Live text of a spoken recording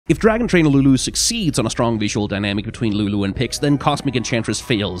If Dragon Trainer Lulu succeeds on a strong visual dynamic between Lulu and Pix, then Cosmic Enchantress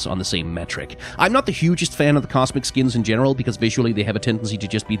fails on the same metric. I'm not the hugest fan of the Cosmic skins in general, because visually they have a tendency to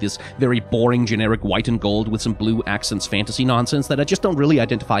just be this very boring generic white and gold with some blue accents fantasy nonsense that I just don't really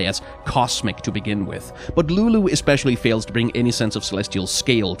identify as Cosmic to begin with. But Lulu especially fails to bring any sense of celestial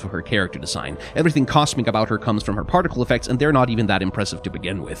scale to her character design. Everything cosmic about her comes from her particle effects, and they're not even that impressive to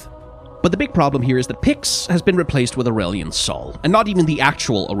begin with. But the big problem here is that Pix has been replaced with Aurelion Sol. And not even the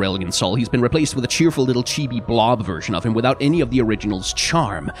actual Aurelion Sol, he's been replaced with a cheerful little chibi blob version of him without any of the original's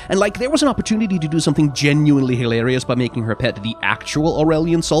charm. And like, there was an opportunity to do something genuinely hilarious by making her pet the actual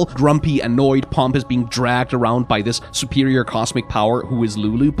Aurelion Sol, grumpy, annoyed, pompous, being dragged around by this superior cosmic power who is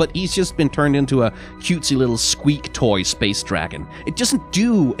Lulu, but he's just been turned into a cutesy little squeak toy space dragon. It doesn't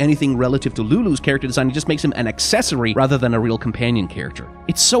do anything relative to Lulu's character design, it just makes him an accessory rather than a real companion character.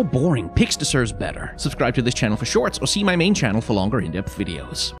 It's so boring. Pix deserves better. Subscribe to this channel for shorts, or see my main channel for longer in-depth videos.